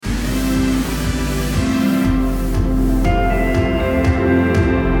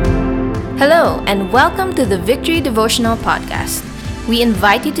Hello, and welcome to the Victory Devotional Podcast. We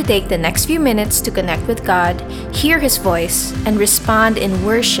invite you to take the next few minutes to connect with God, hear His voice, and respond in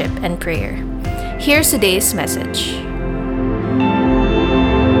worship and prayer. Here's today's message.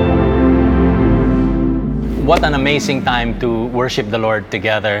 What an amazing time to worship the Lord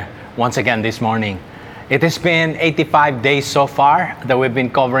together once again this morning. It has been 85 days so far that we've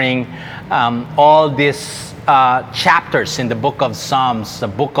been covering all these chapters in the book of Psalms, the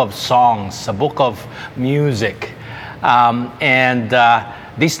book of songs, the book of music. And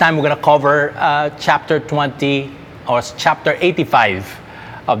this time we're going to cover chapter 20 or chapter 85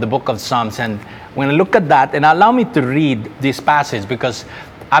 of the book of Psalms. And we're going to look at that, and allow me to read this passage because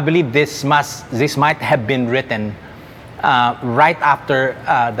I believe this might have been written right after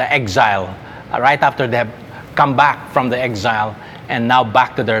the exile, right after they have come back from the exile and now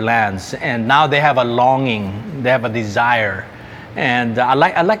back to their lands. And now they have a longing, they have a desire. And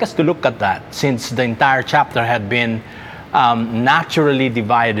I'd like us to look at that, since the entire chapter had been naturally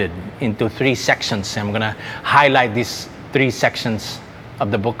divided into three sections. I'm going to highlight these three sections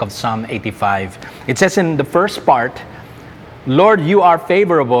of the book of Psalm 85. It says in the first part, Lord, you are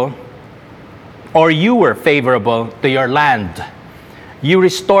favorable, or you were favorable to your land. You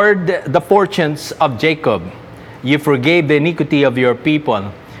restored the fortunes of Jacob. You forgave the iniquity of your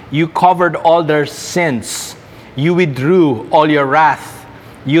people. You covered all their sins. You withdrew all your wrath.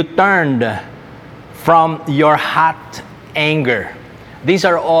 You turned from your hot anger. These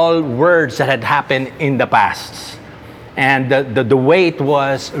are all words that had happened in the past. And the way it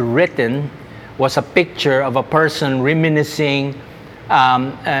was written was a picture of a person reminiscing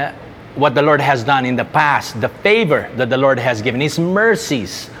what the Lord has done in the past, the favor that the Lord has given, His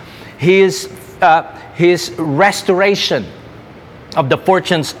mercies, His restoration of the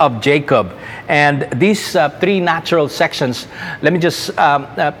fortunes of Jacob. And these three natural sections, let me just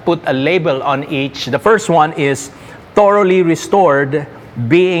put a label on each. The first one is thoroughly restored,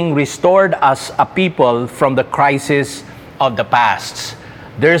 being restored as a people from the crisis of the past.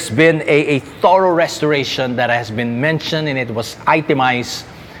 There's been a thorough restoration that has been mentioned, and it was itemized.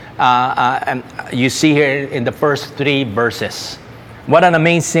 And you see here in the first three verses. What an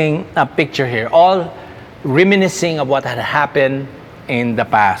amazing picture here. All reminiscing of what had happened in the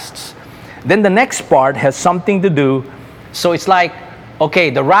past. Then the next part has something to do. So it's like, okay,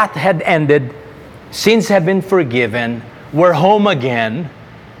 the wrath had ended, sins have been forgiven, we're home again,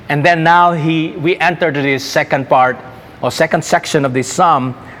 and then now we enter to this second part or second section of this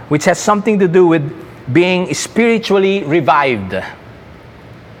psalm, which has something to do with being spiritually revived.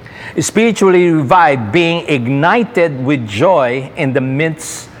 Spiritually revived, being ignited with joy in the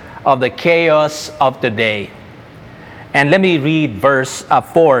midst of the chaos of today. And let me read verse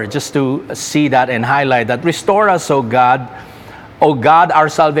 4 just to see that and highlight that. Restore us, O God, our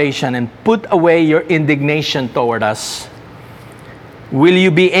salvation, and put away your indignation toward us. Will you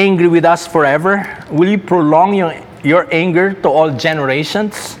be angry with us forever? Will you prolong your anger to all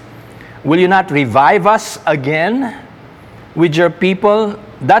generations? Will you not revive us again with your people,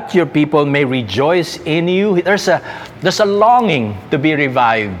 that your people may rejoice in you? There's a longing to be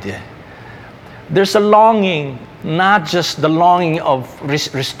revived. There's a longing, not just the longing of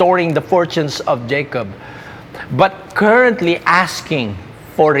restoring the fortunes of Jacob, but currently asking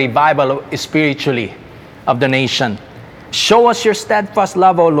for revival spiritually of the nation. Show us your steadfast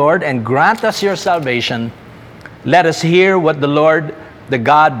love, O Lord, and grant us your salvation. Let us hear what the Lord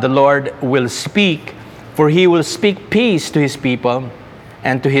will speak, for He will speak peace to His people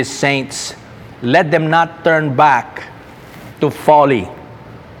and to His saints. Let them not turn back to folly.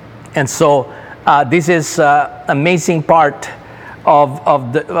 And so this is amazing part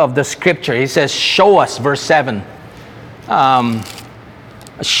of the scripture. He says, show us, verse 7.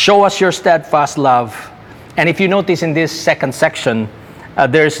 Show us your steadfast love. And if you notice in this second section,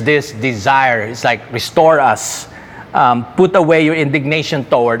 there's this desire. It's like, restore us. Put away your indignation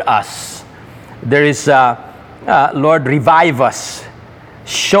toward us. There is, Lord, revive us.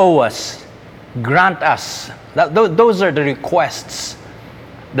 Show us, grant us. Those are the requests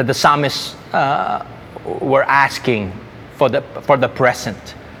that the psalmists were asking for the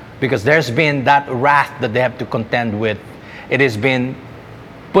present, because there's been that wrath that they have to contend with. It has been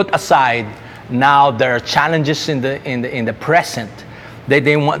put aside. Now there are challenges in the present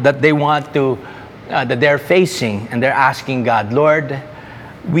that they're facing, and they're asking God, Lord,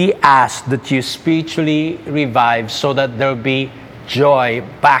 we ask that you spiritually revive so that there will be joy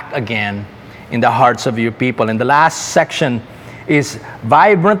back again in the hearts of your people. And the last section is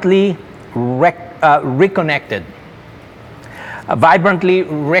vibrantly reconnected.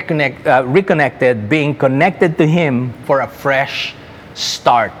 Reconnected, being connected to Him for a fresh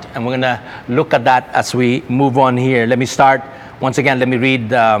start. And we're going to look at that as we move on here. Let me start. Once again, let me read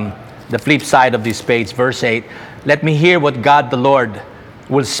the flip side of this page, verse 8. Let me hear what God the Lord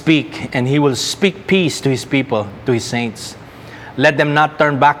will speak, and he will speak peace to his people, to his saints. Let them not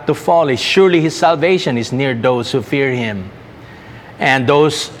turn back to folly. Surely his salvation is near those who fear him. And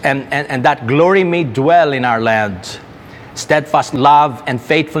that glory may dwell in our land. Steadfast love and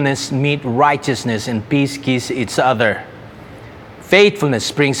faithfulness meet righteousness, and peace kiss each other. Faithfulness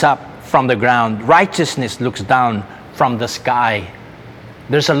springs up from the ground. Righteousness looks down from the sky.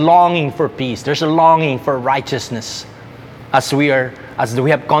 There's a longing for peace. There's a longing for righteousness as we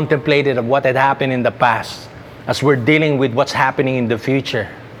have contemplated of what had happened in the past, as we're dealing with what's happening in the future,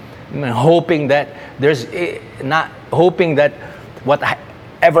 hoping that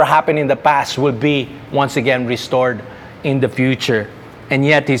whatever happened in the past will be once again restored in the future. And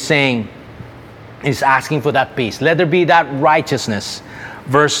yet he's asking for that peace. Let there be that righteousness.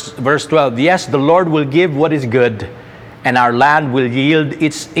 Verse 12, yes, the Lord will give what is good, and our land will yield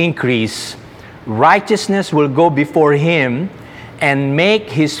its increase. Righteousness will go before him and make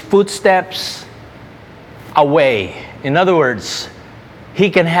his footsteps a way. In other words, he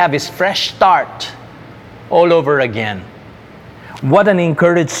can have his fresh start all over again. What an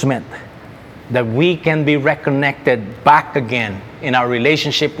encouragement that we can be reconnected back again in our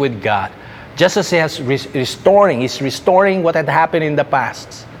relationship with God. Just as he's restoring what had happened in the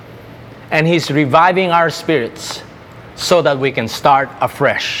past. And he's reviving our spirits so that we can start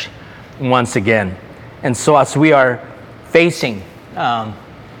afresh once again. And so as we are facing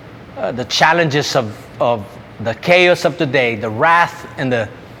the challenges of the chaos of today, the wrath and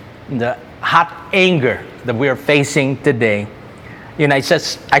the hot anger that we are facing today,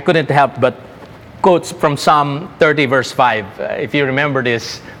 I couldn't help but quotes from Psalm 30 verse 5. If you remember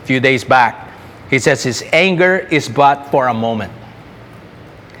this a few days back, he says, his anger is but for a moment.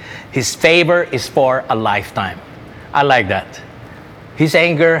 His favor is for a lifetime. I like that. His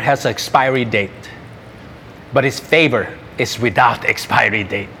anger has an expiry date, but his favor is without expiry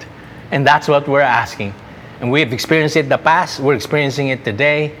date. And that's what we're asking. And we've experienced it in the past, we're experiencing it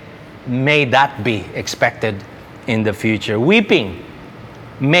today. May that be expected in the future. Weeping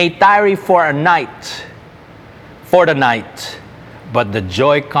may tarry for the night, but the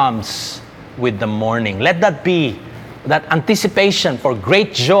joy comes with the morning. Let that be that anticipation for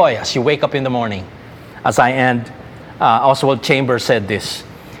great joy as you wake up in the morning. As I end, Oswald Chambers said this: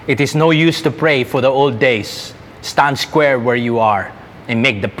 it is no use to pray for the old days. Stand square where you are and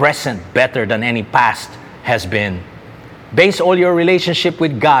make the present better than any past has been. Base all your relationship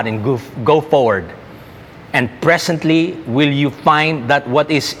with God and go forward. And presently will you find that what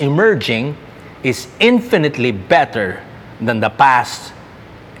is emerging is infinitely better than the past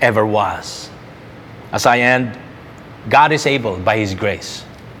ever was. As I end, God is able by his grace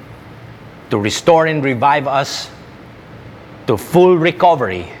to restore and revive us to full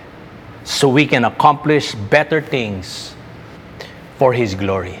recovery so we can accomplish better things for his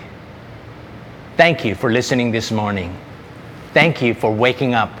glory. Thank you for listening this morning. Thank you for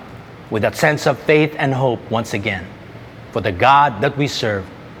waking up with that sense of faith and hope once again. For the God that we serve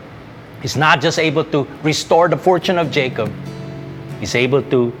is not just able to restore the fortune of Jacob, he's able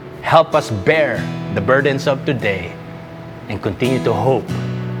to help us bear the burdens of today and continue to hope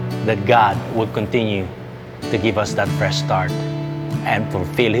that God will continue to give us that fresh start and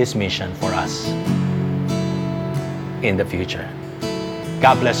fulfill his mission for us in the future.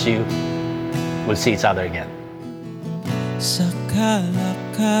 God bless you. We'll see each other again. Sa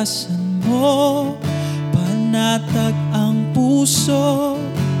kalakasan mo, panatag ang puso,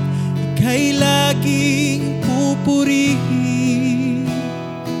 ika'y laging pupurihin.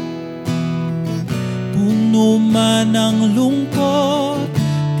 Puno man ng lungkot,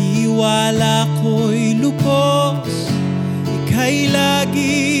 tiwala ko'y lubos, ika'y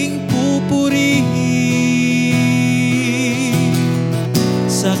laging pupurihin.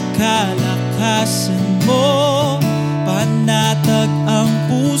 Sa kalakasan mo, panatag ang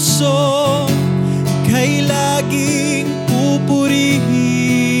puso, ika'y laging pupurihin.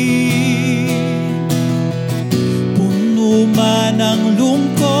 Puno man ng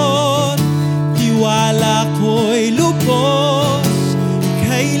lungkot, tiwala ko'y lubos,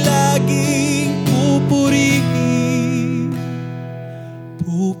 ika'y laging pupurihin.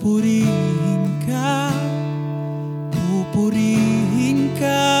 Pupurihin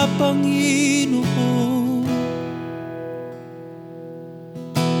ka, Panginoon.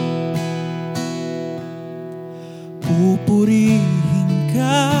 Pupurihin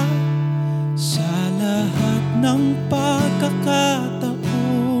ka sa lahat ng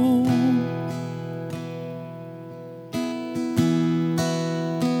pagkakataon.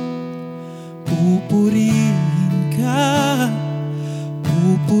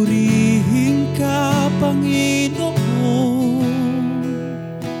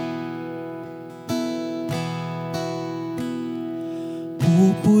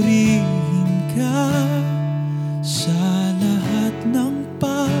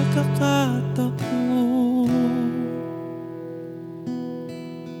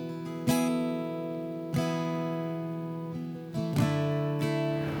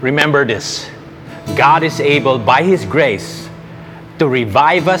 remember this: God is able, by His grace, to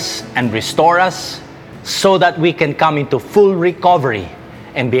revive us and restore us so that we can come into full recovery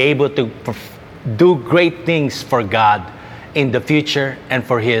and be able to do great things for God in the future and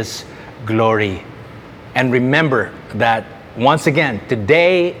for His glory. And remember that, once again,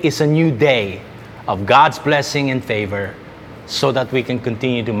 today is a new day of God's blessing and favor so that we can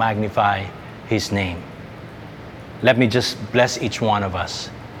continue to magnify His name. Let me just bless each one of us.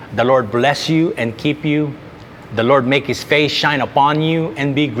 The Lord bless you and keep you. The Lord make His face shine upon you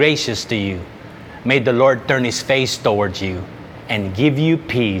and be gracious to you. May the Lord turn His face towards you and give you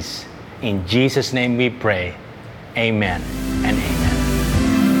peace. In Jesus' name we pray. Amen and amen.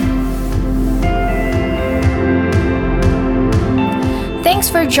 Thanks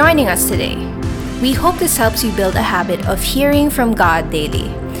for joining us today. We hope this helps you build a habit of hearing from God daily.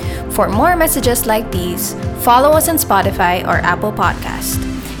 For more messages like these, follow us on Spotify or Apple Podcast.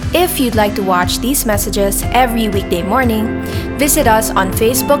 If you'd like to watch these messages every weekday morning, visit us on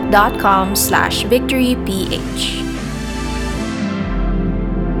facebook.com/victoryph.